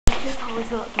This always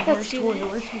not the worst one. The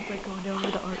worst one's like going down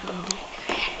with the art movie.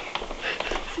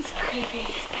 This is creepy.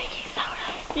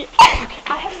 Yeah.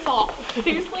 I have salt.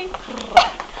 Seriously?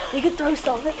 You could throw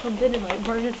salt at something and like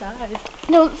burn its eyes.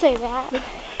 Don't say that.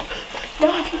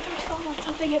 No, if you throw salt on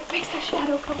something, it makes the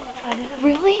shadow come out. I know.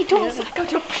 Really? Don't go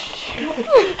to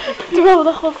throw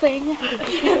the whole thing.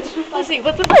 Let's see,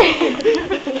 what's the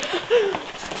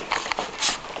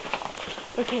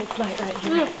Okay, it's light right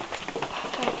here.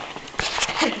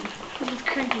 This is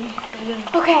creepy.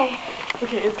 Okay,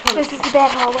 it's kind of... This is the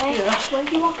bad hallway. Yeah. What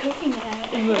are you all cooking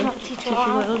at? In the teacher teacher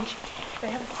lounge. They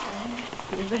have a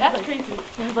stand. That's like, crazy.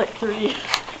 They have like 3.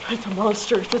 It's a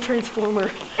monster. It's a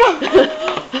transformer. Holy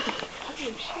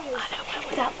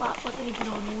shit. That lot wasn't even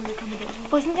on when we were coming down.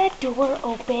 Wasn't that door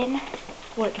open?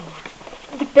 What door?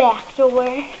 The back door.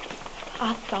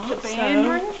 I thought The band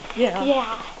room? Yeah.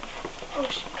 Yeah. Oh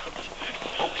shit.